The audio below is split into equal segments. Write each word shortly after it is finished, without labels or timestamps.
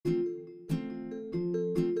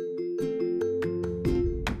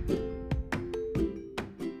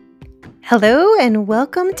Hello and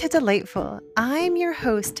welcome to Delightful. I'm your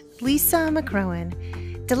host, Lisa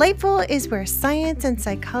McCrowan. Delightful is where science and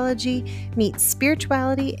psychology meet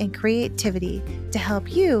spirituality and creativity to help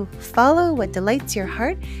you follow what delights your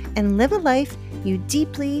heart and live a life you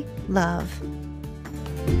deeply love.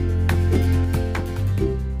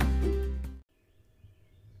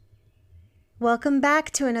 Welcome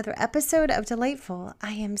back to another episode of Delightful.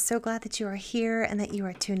 I am so glad that you are here and that you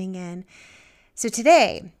are tuning in. So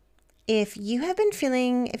today, if you've been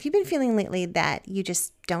feeling lately that you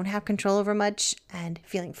just don't have control over much and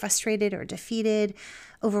feeling frustrated or defeated,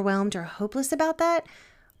 overwhelmed or hopeless about that,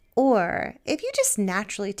 or if you just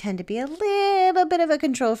naturally tend to be a little bit of a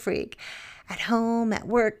control freak at home, at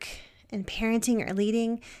work, in parenting or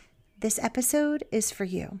leading, this episode is for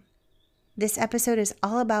you. This episode is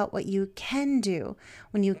all about what you can do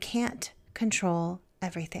when you can't control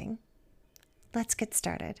everything. Let's get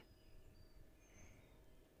started.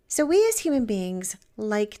 So we as human beings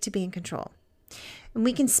like to be in control. And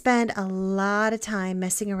we can spend a lot of time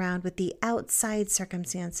messing around with the outside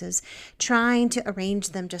circumstances, trying to arrange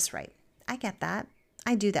them just right. I get that.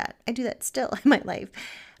 I do that. I do that still in my life.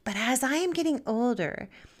 But as I am getting older,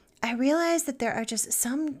 I realize that there are just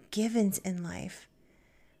some givens in life.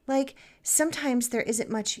 Like sometimes there isn't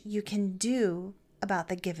much you can do about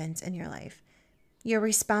the givens in your life. Your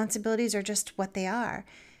responsibilities are just what they are.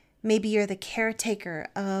 Maybe you're the caretaker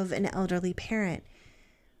of an elderly parent,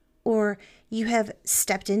 or you have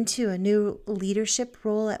stepped into a new leadership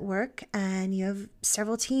role at work and you have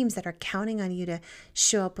several teams that are counting on you to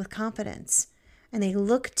show up with confidence, and they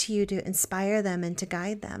look to you to inspire them and to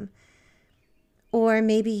guide them. Or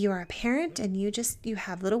maybe you're a parent and you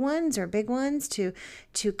have little ones or big ones to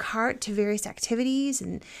cart to various activities,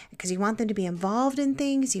 and because you want them to be involved in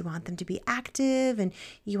things, you want them to be active, and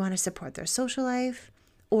you want to support their social life.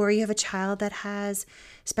 Or you have a child that has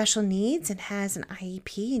special needs and has an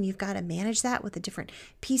IEP, and you've got to manage that with the different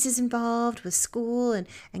pieces involved with school and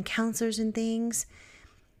counselors and things.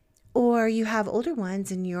 Or you have older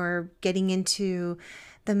ones and you're getting into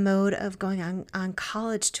the mode of going on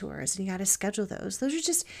college tours, and you got to schedule those. Those are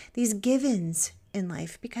just these givens in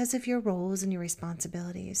life because of your roles and your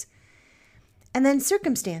responsibilities. And then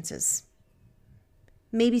circumstances.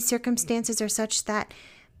 Maybe circumstances are such that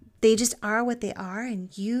they just are what they are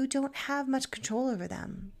and you don't have much control over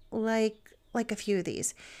them. Like a few of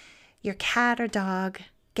these. Your cat or dog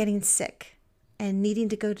getting sick and needing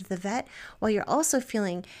to go to the vet while you're also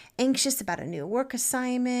feeling anxious about a new work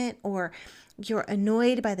assignment, or you're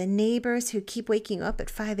annoyed by the neighbors who keep waking you up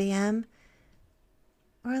at 5 a.m.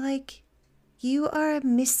 Or like you are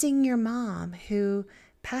missing your mom who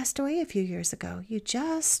passed away a few years ago. You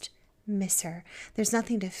just miss her. There's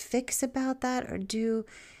nothing to fix about that or do.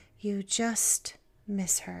 You just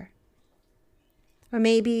miss her. Or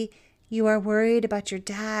maybe you are worried about your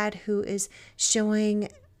dad who is showing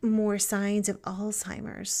more signs of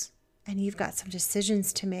Alzheimer's and you've got some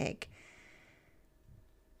decisions to make.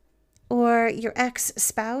 Or your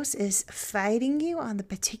ex-spouse is fighting you on the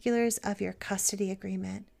particulars of your custody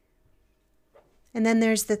agreement. And then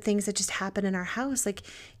there's the things that just happen in our house, like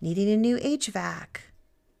needing a new HVAC.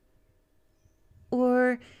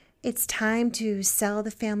 Or it's time to sell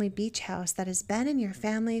the family beach house that has been in your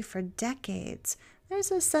family for decades.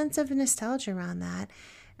 There's a sense of nostalgia around that.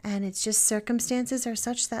 And it's just circumstances are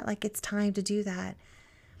such that like it's time to do that.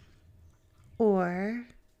 Or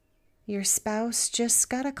your spouse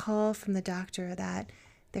just got a call from the doctor that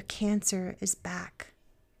their cancer is back.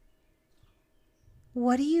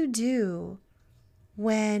 What do you do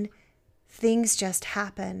when things just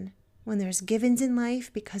happen? When there's givens in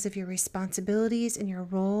life because of your responsibilities and your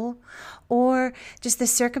role, or just the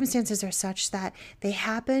circumstances are such that they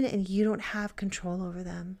happen and you don't have control over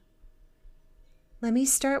them. Let me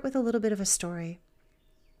start with a little bit of a story.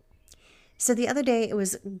 So the other day it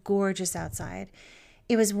was gorgeous outside.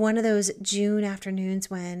 It was one of those June afternoons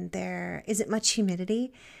when there isn't much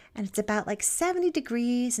humidity and it's about like 70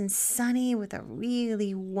 degrees and sunny with a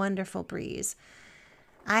really wonderful breeze.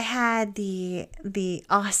 I had the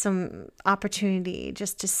awesome opportunity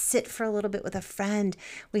just to sit for a little bit with a friend.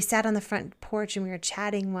 We sat on the front porch and we were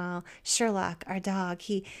chatting while Sherlock, our dog,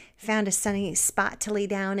 he found a sunny spot to lay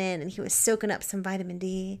down in and he was soaking up some vitamin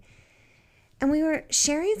D. And we were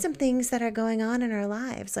sharing some things that are going on in our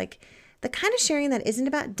lives, like the kind of sharing that isn't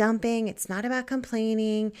about dumping, it's not about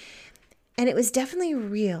complaining. And it was definitely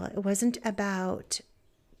real. It wasn't about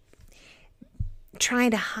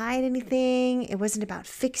trying to hide anything. It wasn't about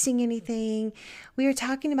fixing anything. We were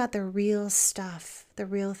talking about the real stuff, the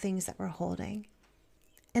real things that we're holding.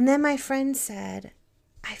 And then my friend said,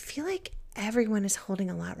 I feel like everyone is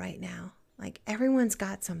holding a lot right now. Like everyone's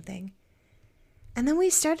got something. And then we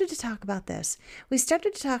started to talk about this. We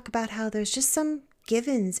started to talk about how there's just some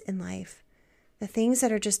givens in life, the things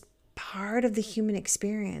that are just part of the human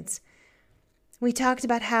experience. We talked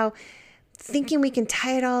about how thinking we can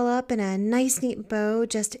tie it all up in a nice, neat bow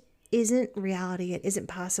just isn't reality. It isn't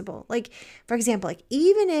possible. Like, for example, like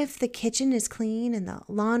even if the kitchen is clean and the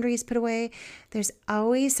laundry is put away, there's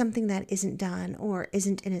always something that isn't done or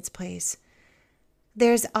isn't in its place.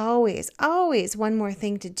 There's always one more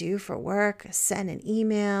thing to do for work, send an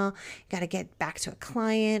email, you got to get back to a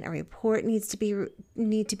client, a report needs to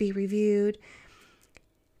be reviewed.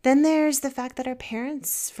 Then there's the fact that our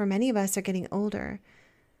parents, for many of us, are getting older.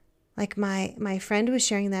 Like my friend was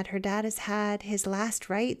sharing that her dad has had his last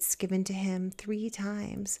rites given to him 3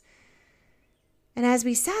 times. And as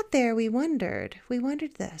we sat there, we wondered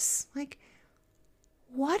this, like,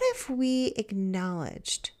 what if we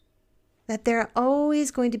acknowledged that there are always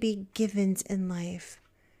going to be givens in life,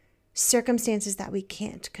 circumstances that we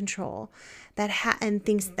can't control, and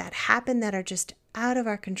things that happen that are just out of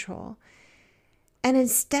our control. And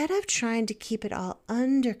instead of trying to keep it all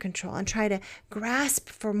under control and try to grasp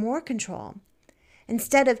for more control,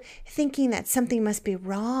 instead of thinking that something must be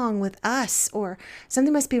wrong with us or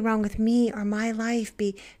something must be wrong with me or my life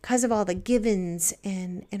because of all the givens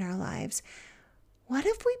in our lives, what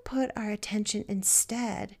if we put our attention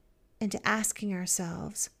instead into asking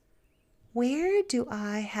ourselves, where do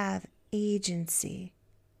I have agency?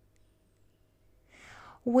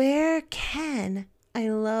 Where can I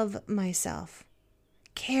love myself,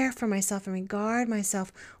 care for myself, and regard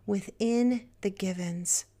myself within the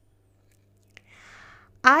givens?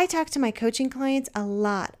 I talk to my coaching clients a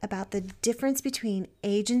lot about the difference between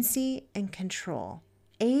agency and control.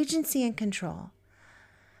 Agency and control.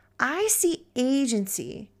 I see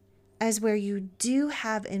agency as where you do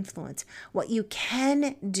have influence, what you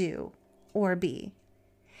can do or be.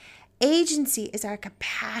 Agency is our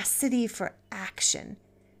capacity for action.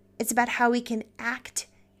 It's about how we can act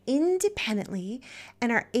independently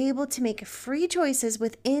and are able to make free choices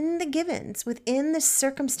within the givens, within the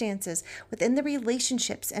circumstances, within the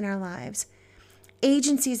relationships in our lives.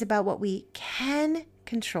 Agency is about what we can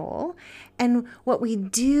control and what we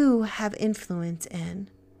do have influence in.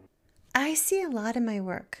 I see a lot in my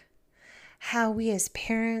work how we as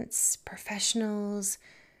parents, professionals,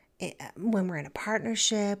 when we're in a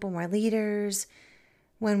partnership, when we're leaders,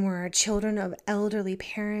 when we're children of elderly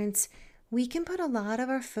parents, we can put a lot of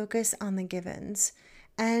our focus on the givens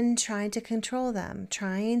and trying to control them,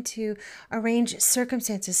 trying to arrange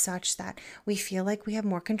circumstances such that we feel like we have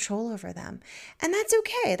more control over them. And that's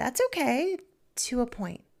okay. That's okay to a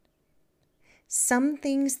point. Some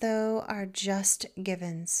things, though, are just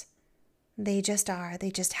givens. They just are. They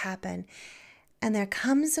just happen. And there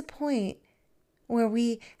comes a point where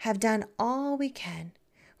we have done all we can.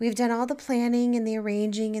 We've done all the planning and the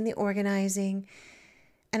arranging and the organizing.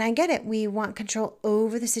 And I get it. We want control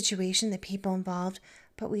over the situation, the people involved,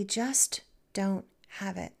 but we just don't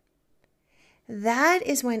have it. That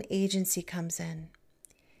is when agency comes in.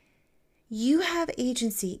 You have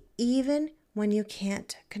agency even when you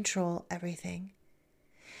can't control everything.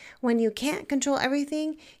 When you can't control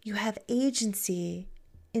everything, you have agency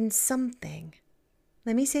in something.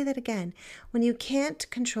 Let me say that again. When you can't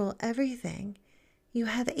control everything, you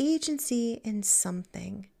have agency in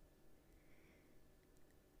something.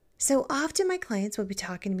 So often my clients will be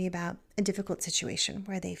talking to me about a difficult situation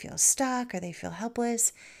where they feel stuck or they feel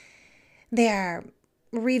helpless. They are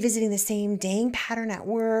revisiting the same dang pattern at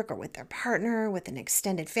work or with their partner, with an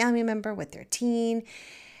extended family member, with their teen.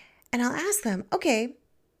 And I'll ask them, okay,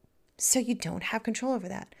 so you don't have control over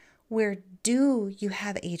that. Where do you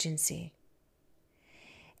have agency?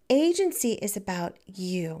 Agency is about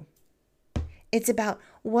you. It's about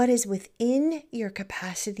what is within your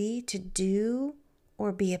capacity to do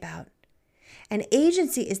or be about. And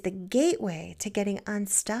agency is the gateway to getting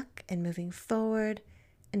unstuck and moving forward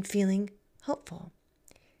and feeling hopeful.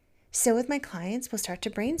 So with my clients, we'll start to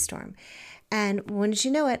brainstorm. And wouldn't you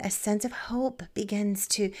know it, a sense of hope begins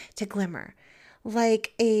to glimmer.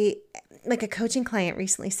 Like a coaching client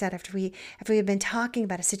recently said after we had been talking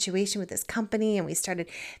about a situation with this company and we started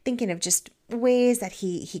thinking of just ways that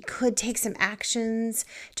he could take some actions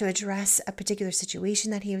to address a particular situation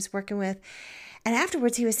that he was working with. And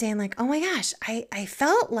afterwards he was saying like, oh my gosh, I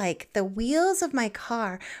felt like the wheels of my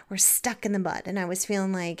car were stuck in the mud. And I was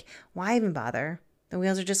feeling like, why even bother? The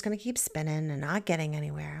wheels are just going to keep spinning and not getting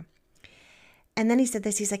anywhere. And then he said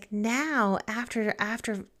this, he's like, now after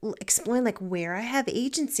exploring like where I have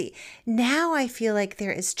agency, now I feel like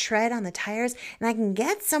there is tread on the tires and I can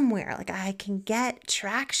get somewhere, like I can get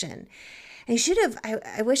traction. And he should have,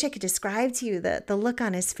 I wish I could describe to you the look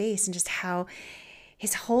on his face and just how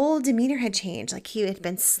his whole demeanor had changed. Like he had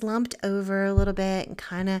been slumped over a little bit and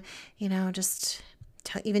kind of, just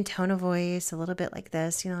even tone of voice a little bit like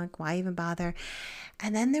this, like why even bother?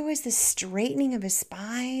 And then there was this straightening of his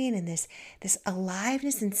spine and this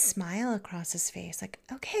aliveness and smile across his face. Like,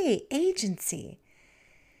 okay, agency.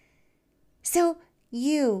 So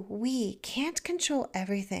we can't control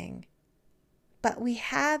everything, but we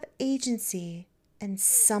have agency and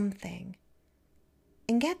something.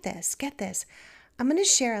 And get this. I'm going to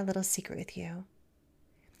share a little secret with you.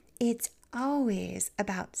 It's always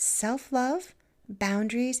about self-love,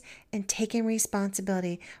 boundaries, and taking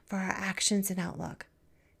responsibility for our actions and outlook.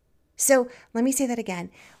 So let me say that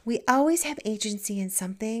again. We always have agency in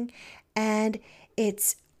something, and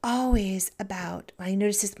it's always about, I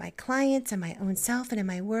notice this with my clients and my own self and in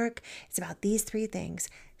my work, it's about these three things: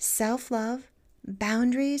 self-love,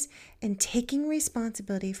 boundaries, and taking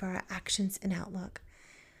responsibility for our actions and outlook.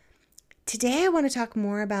 Today, I want to talk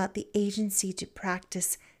more about the agency to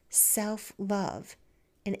practice self-love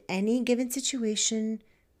in any given situation,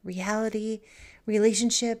 reality,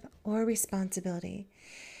 relationship, or responsibility.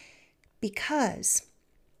 Because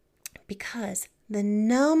the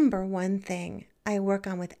number one thing I work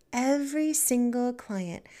on with every single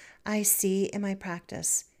client I see in my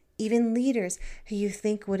practice, even leaders who you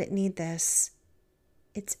think wouldn't need this,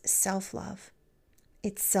 it's self-love.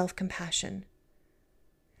 It's self-compassion.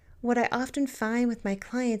 What I often find with my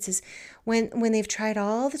clients is when they've tried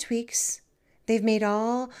all the tweaks, they've made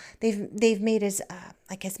as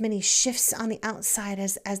many shifts on the outside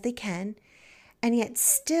as they can, and yet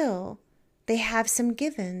still they have some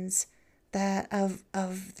givens that of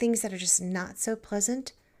things that are just not so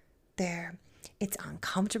pleasant. It's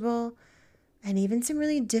uncomfortable, and even some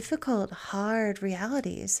really difficult, hard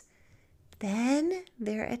realities. Then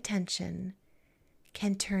their attention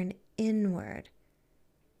can turn inward,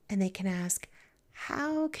 and they can ask,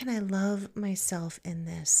 how can I love myself in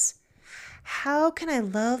this? How can I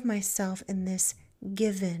love myself in this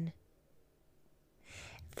given?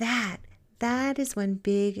 That is when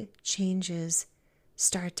big changes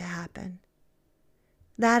start to happen.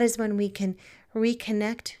 That is when we can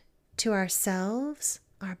reconnect to ourselves,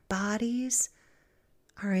 our bodies,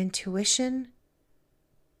 our intuition.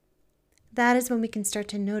 That is when we can start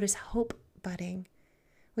to notice hope budding.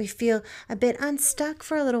 We feel a bit unstuck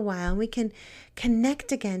for a little while, and we can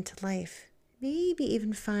connect again to life. Maybe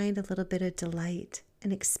even find a little bit of delight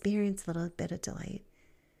and experience a little bit of delight.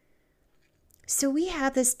 So we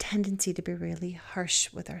have this tendency to be really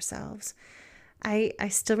harsh with ourselves. I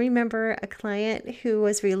still remember a client who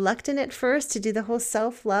was reluctant at first to do the whole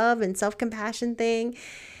self-love and self-compassion thing,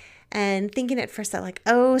 and thinking at first that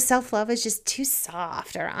self-love is just too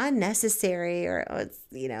soft or unnecessary, or it's,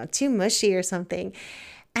 too mushy or something.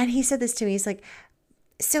 And he said this to me. He's like,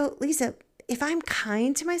 so Lisa, if I'm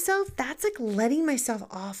kind to myself, that's like letting myself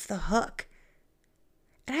off the hook.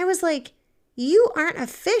 And I was like, you aren't a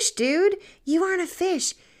fish, dude. You aren't a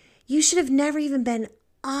fish. You should have never even been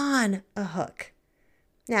on a hook.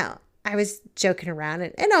 Now, I was joking around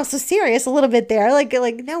and also serious a little bit there. Like,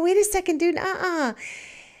 no, wait a second, dude. I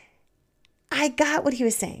got what he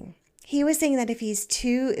was saying. He was saying that if he's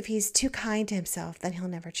too kind to himself, then he'll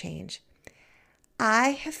never change. I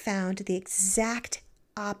have found the exact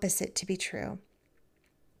opposite to be true.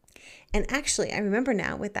 And actually, I remember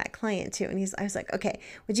now with that client too. And I was like, okay,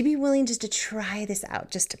 would you be willing just to try this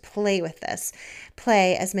out, just to play with this?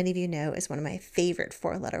 Play, as many of you know, is one of my favorite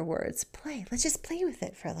 4-letter words. Play. Let's just play with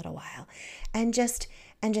it for a little while and just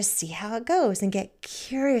see how it goes and get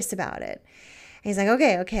curious about it. And he's like,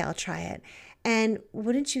 okay, I'll try it. And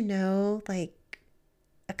wouldn't you know, like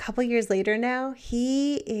a couple years later now,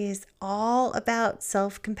 he is all about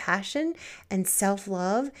self-compassion and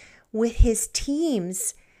self-love with his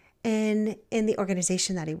teams in the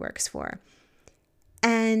organization that he works for.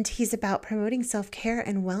 And he's about promoting self-care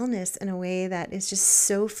and wellness in a way that is just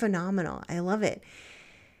so phenomenal. I love it.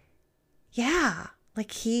 Yeah,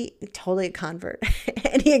 like he totally a convert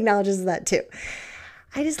and he acknowledges that too.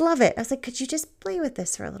 I just love it. I was like, could you just play with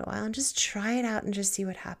this for a little while and just try it out and just see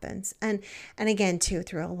what happens? And again, too,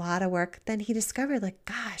 through a lot of work, then he discovered like,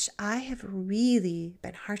 gosh, I have really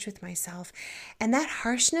been harsh with myself. And that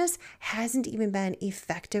harshness hasn't even been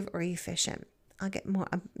effective or efficient. I'll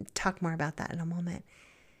talk more about that in a moment.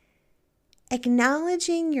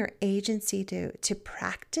 Acknowledging your agency to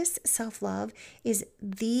practice self-love is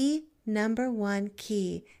the number one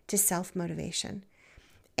key to self-motivation.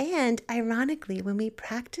 And ironically, when we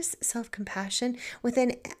practice self-compassion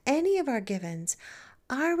within any of our givens,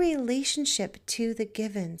 our relationship to the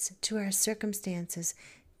givens, to our circumstances,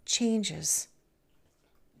 changes.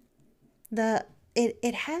 The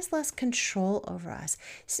it has less control over us.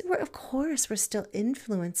 So of course, we're still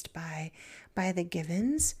influenced by the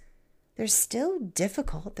givens. They're still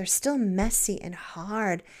difficult. They're still messy and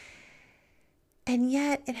hard. And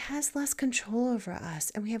yet it has less control over us.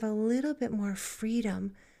 And we have a little bit more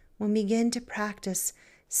freedom when we begin to practice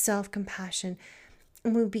self-compassion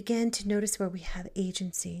and we begin to notice where we have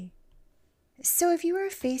agency. So if you are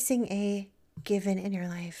facing a given in your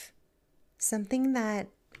life, something that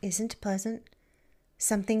isn't pleasant,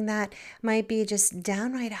 something that might be just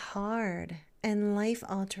downright hard and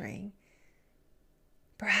life-altering,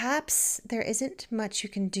 perhaps there isn't much you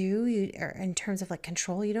can do or in terms of like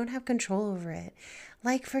control. You don't have control over it.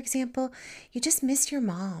 Like, for example, you just miss your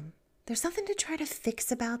mom. There's nothing to try to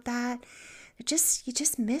fix about that. You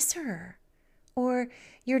just miss her. Or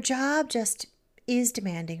your job just is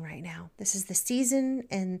demanding right now. This is the season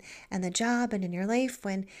and the job and in your life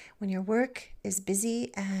when your work is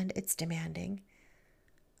busy and it's demanding.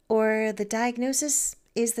 Or the diagnosis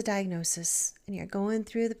is the diagnosis and you're going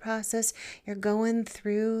through the process, you're going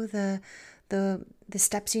through the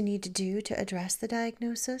steps you need to do to address the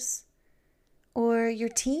diagnosis. Or your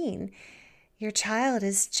child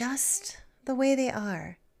is just the way they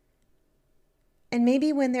are. And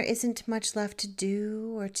maybe when there isn't much left to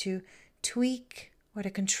do or to tweak or to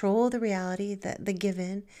control the reality, the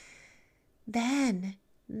given, then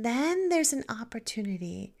there's an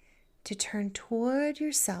opportunity to turn toward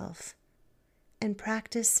yourself and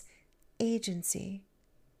practice agency,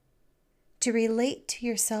 to relate to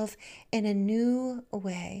yourself in a new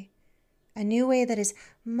way that is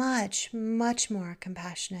much, much more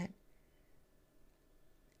compassionate.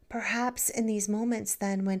 Perhaps in these moments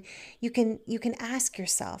then when you can ask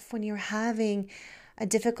yourself when you're having a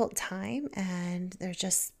difficult time and there's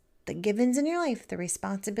just the givens in your life, the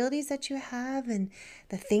responsibilities that you have and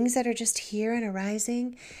the things that are just here and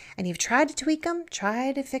arising, and you've tried to tweak them,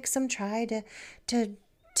 try to fix them, try to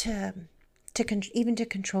even to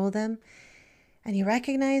control them, and you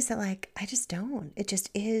recognize that like, I just don't. It just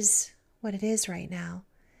is what it is right now.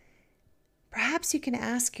 Perhaps you can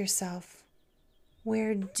ask yourself,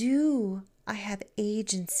 where do I have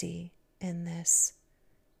agency in this?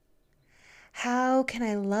 How can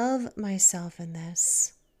I love myself in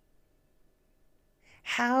this?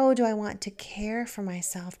 How do I want to care for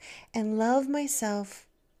myself and love myself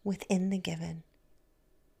within the given?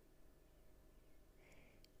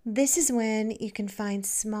 This is when you can find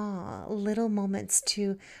small little moments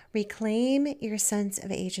to reclaim your sense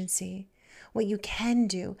of agency, what you can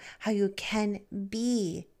do, how you can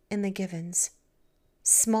be in the givens.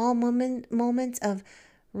 Small moments of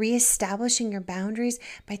reestablishing your boundaries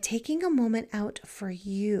by taking a moment out for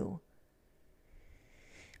you.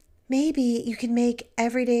 Maybe you can make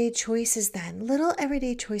everyday choices then, little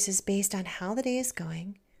everyday choices based on how the day is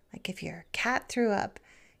going. Like if your cat threw up,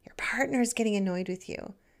 your partner is getting annoyed with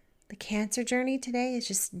you. The cancer journey today is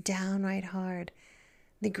just downright hard.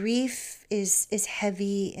 The grief is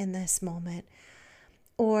heavy in this moment.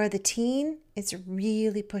 Or the teen is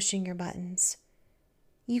really pushing your buttons.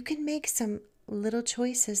 You can make some little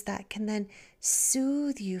choices that can then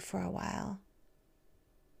soothe you for a while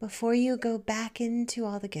before you go back into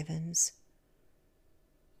all the givens,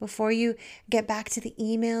 before you get back to the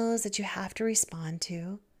emails that you have to respond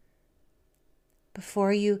to,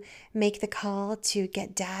 before you make the call to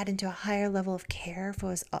get dad into a higher level of care for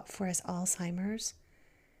his Alzheimer's,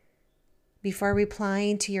 before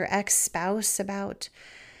replying to your ex-spouse about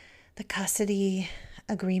the custody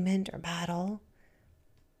agreement or battle,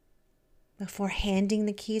 before handing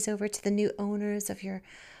the keys over to the new owners of your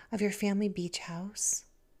family beach house,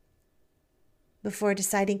 before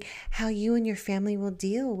deciding how you and your family will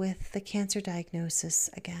deal with the cancer diagnosis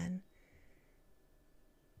again.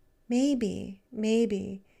 Maybe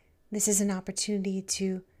this is an opportunity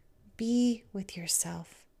to be with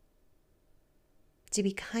yourself, to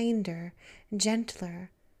be kinder, gentler,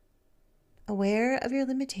 aware of your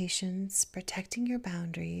limitations, protecting your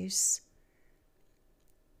boundaries.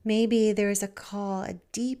 Maybe there is a call, a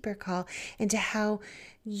deeper call into how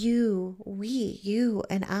you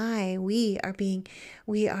and I, we are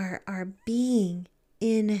being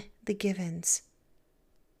in the givens.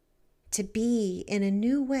 To be in a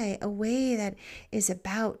new way, a way that is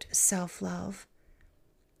about self-love.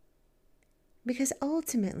 Because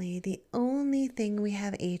ultimately, the only thing we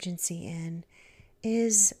have agency in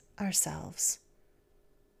is ourselves.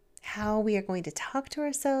 How we are going to talk to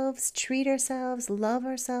ourselves, treat ourselves, love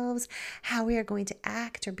ourselves, how we are going to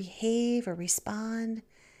act or behave or respond.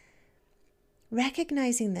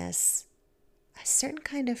 Recognizing this, a certain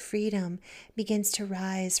kind of freedom begins to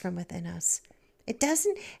rise from within us. It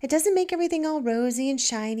doesn't make everything all rosy and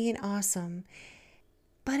shiny and awesome.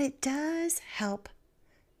 But it does help.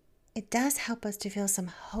 It does help us to feel some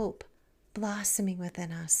hope blossoming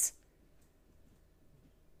within us.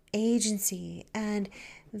 Agency and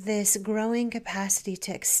this growing capacity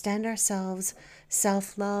to extend ourselves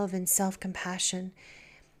self-love and self-compassion,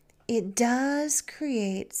 it does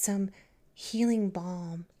create some healing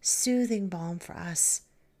balm, soothing balm for us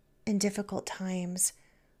in difficult times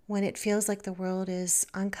when it feels like the world is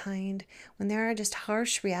unkind, when there are just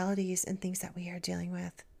harsh realities and things that we are dealing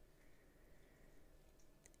with.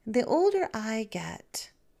 The older I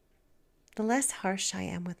get, the less harsh I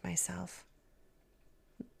am with myself.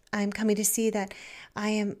 I'm coming to see that I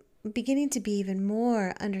am beginning to be even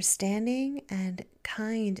more understanding and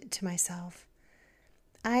kind to myself.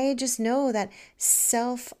 I just know that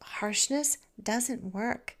self-harshness doesn't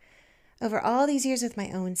work. Over all these years with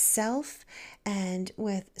my own self and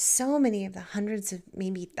with so many of the hundreds of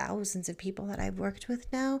maybe thousands of people that I've worked with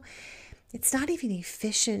now, it's not even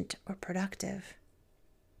efficient or productive.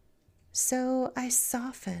 So I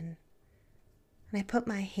soften and I put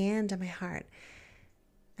my hand on my heart.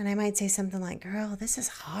 And I might say something like, girl, this is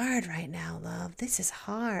hard right now, love. This is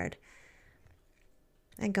hard.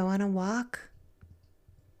 I go on a walk.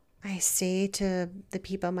 I say to the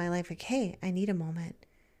people in my life, like, hey, I need a moment.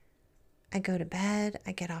 I go to bed.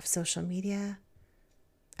 I get off social media.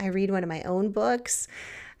 I read one of my own books.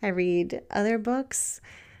 I read other books.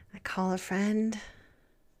 I call a friend.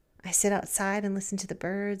 I sit outside and listen to the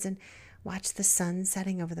birds and watch the sun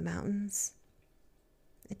setting over the mountains.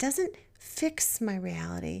 It doesn't fix my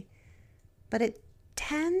reality, but it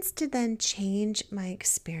tends to then change my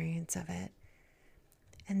experience of it.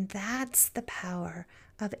 And that's the power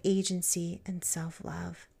of agency and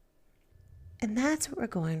self-love. And that's what we're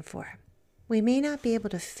going for. We may not be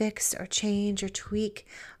able to fix or change or tweak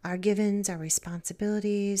our givens, our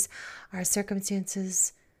responsibilities, our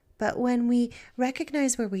circumstances, but when we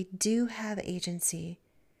recognize where we do have agency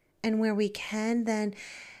and where we can then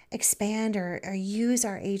expand or use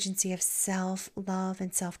our agency of self-love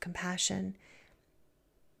and self-compassion,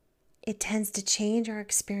 it tends to change our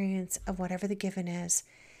experience of whatever the given is.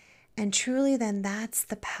 And truly then that's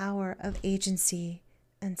the power of agency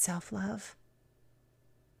and self-love.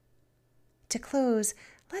 To close,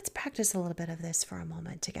 let's practice a little bit of this for a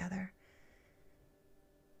moment together.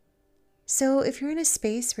 So if you're in a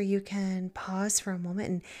space where you can pause for a moment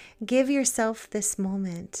and give yourself this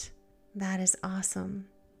moment, that is awesome.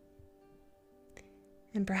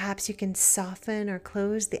 And perhaps you can soften or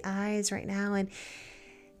close the eyes right now and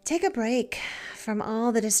take a break from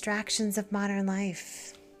all the distractions of modern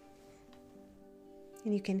life.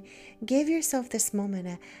 And you can give yourself this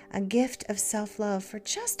moment, a gift of self-love for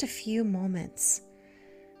just a few moments.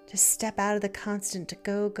 To step out of the constant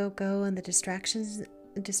go, go, go and the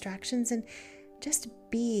distractions and just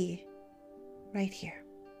be right here.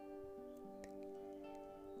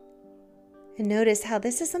 And notice how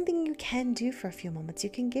this is something you can do for a few moments. You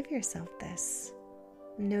can give yourself this.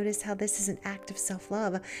 Notice how this is an act of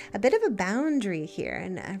self-love, a bit of a boundary here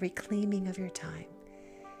and a reclaiming of your time.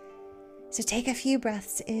 So take a few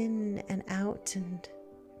breaths in and out and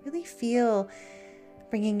really feel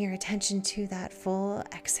bringing your attention to that full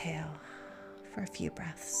exhale for a few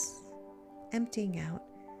breaths, emptying out.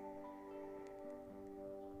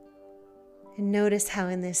 And notice how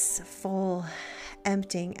in this full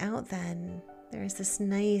emptying out then, there's this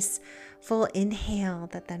nice full inhale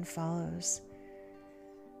that then follows.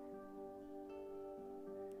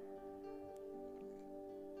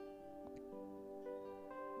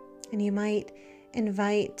 And you might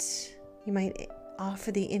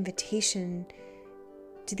offer the invitation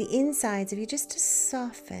to the insides of you just to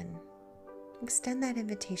soften. Extend that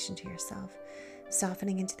invitation to yourself,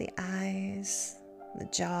 softening into the eyes, the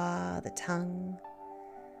jaw, the tongue,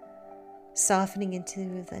 softening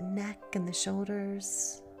into the neck and the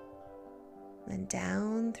shoulders, then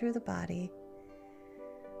down through the body,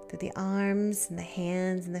 through the arms and the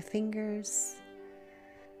hands and the fingers,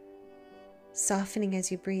 softening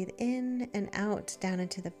as you breathe in and out down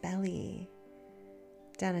into the belly,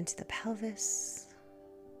 down into the pelvis,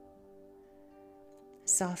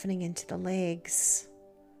 softening into the legs,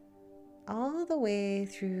 all the way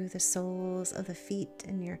through the soles of the feet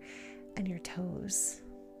and your toes.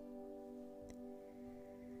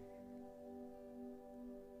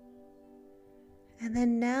 And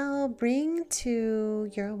then now bring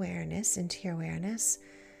to your awareness, into your awareness,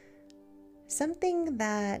 something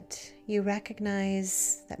that you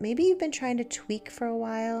recognize that maybe you've been trying to tweak for a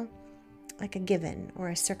while, like a given or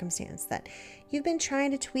a circumstance that you've been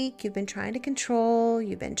trying to tweak, you've been trying to control,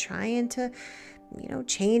 you've been trying to,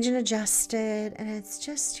 change and adjust it. And it's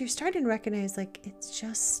just, you're starting to recognize like it's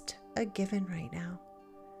just a given right now.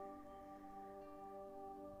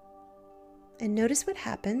 And notice what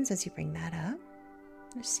happens as you bring that up.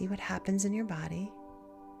 Just see what happens in your body.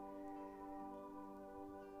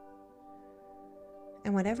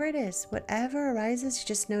 And whatever it is, whatever arises, you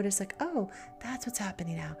just notice like, oh, that's what's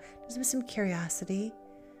happening now. Just with some curiosity,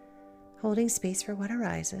 holding space for what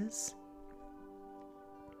arises.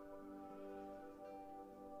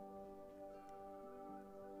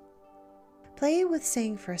 Play with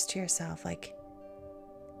saying first to yourself, like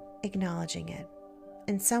acknowledging it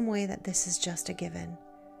in some way that this is just a given.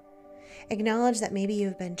 Acknowledge that maybe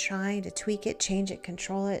you've been trying to tweak it, change it,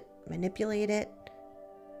 control it, manipulate it.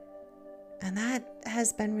 And that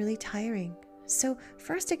has been really tiring. So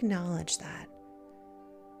first acknowledge that.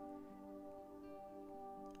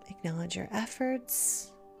 Acknowledge your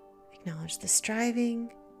efforts. Acknowledge the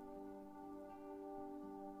striving.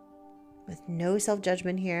 With no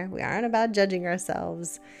self-judgment here. We aren't about judging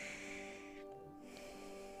ourselves.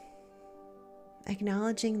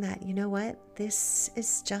 Acknowledging that, you know what? This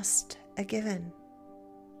is just a given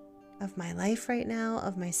of my life right now,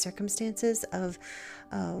 of my circumstances, of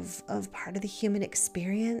part of the human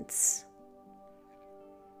experience.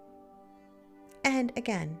 And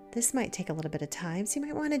again, this might take a little bit of time, so you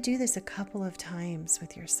might want to do this a couple of times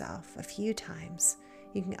with yourself, a few times.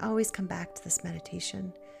 You can always come back to this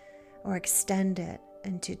meditation or extend it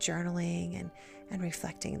into journaling and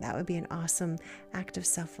reflecting. That would be an awesome act of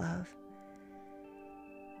self-love.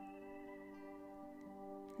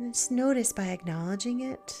 And just notice by acknowledging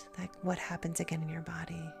it, like what happens again in your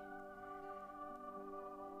body.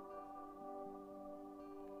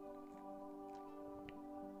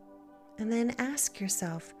 And then ask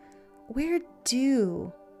yourself, where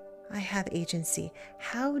do I have agency?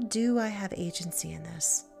 How do I have agency in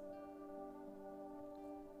this?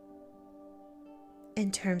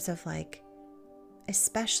 In terms of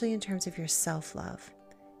especially in terms of your self-love.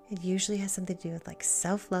 It usually has something to do with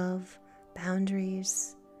self-love,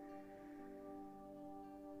 boundaries.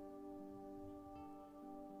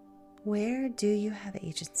 Where do you have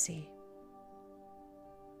agency?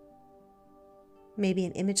 Maybe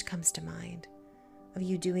an image comes to mind of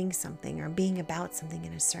you doing something or being about something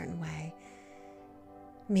in a certain way.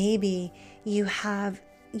 Maybe you have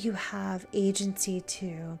agency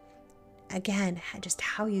to, again, just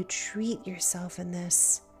how you treat yourself in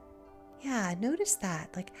this. Yeah, notice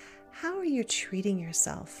that. How are you treating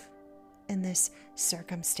yourself in this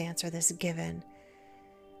circumstance or this given?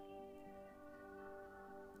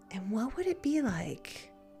 And what would it be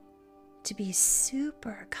like to be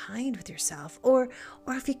super kind with yourself? Or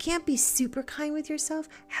if you can't be super kind with yourself,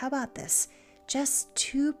 how about this? Just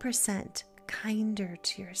 2% kinder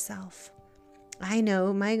to yourself. I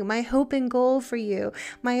know my hope and goal for you,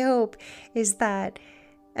 my hope is that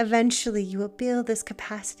eventually you will build this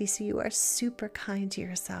capacity so you are super kind to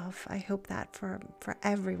yourself. I hope that for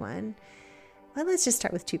everyone. Well, let's just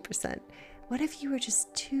start with 2%. What if you were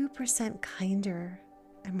just 2% kinder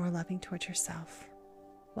and more loving towards yourself?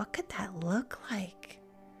 What could that look like?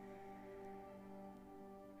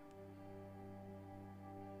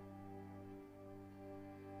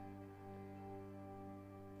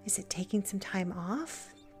 Is it taking some time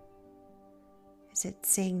off? Is it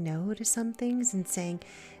saying no to some things and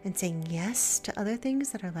saying yes to other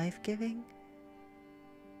things that are life-giving?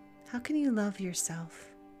 How can you love yourself?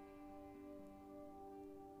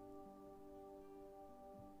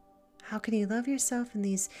 How can you love yourself in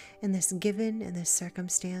this given, in this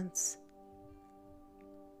circumstance?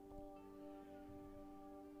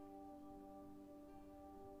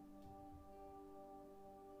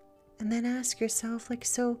 And then ask yourself,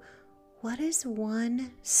 so what is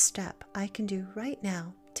one step I can do right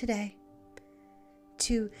now, today,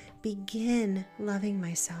 to begin loving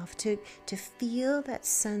myself, to feel that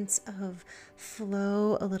sense of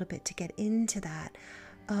flow a little bit, to get into that,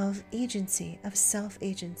 of agency, of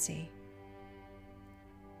self-agency?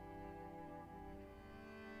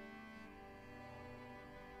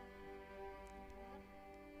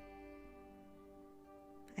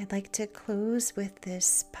 I'd like to close with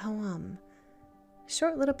this poem,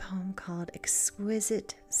 short little poem called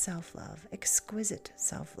Exquisite Self-Love. Exquisite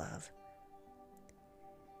Self-Love.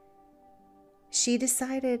 She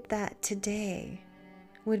decided that today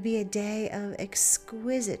would be a day of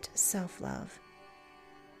exquisite self-love.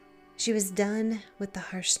 She was done with the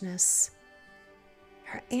harshness.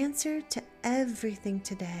 Her answer to everything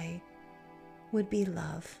today would be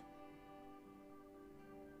love.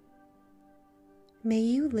 May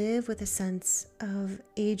you live with a sense of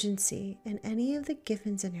agency in any of the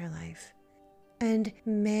givens in your life. And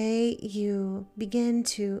may you begin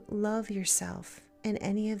to love yourself in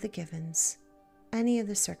any of the givens, any of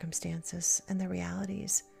the circumstances and the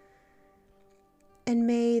realities. And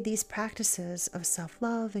may these practices of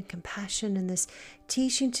self-love and compassion and this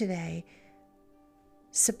teaching today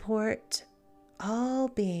support all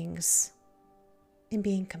beings in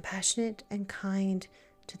being compassionate and kind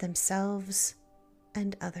to themselves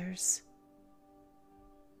and others.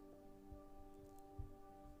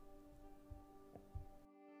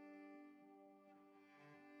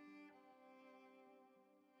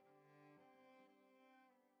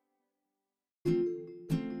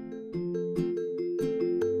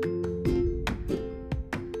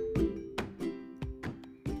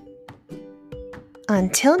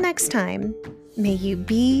 Until next time, may you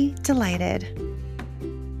be delighted.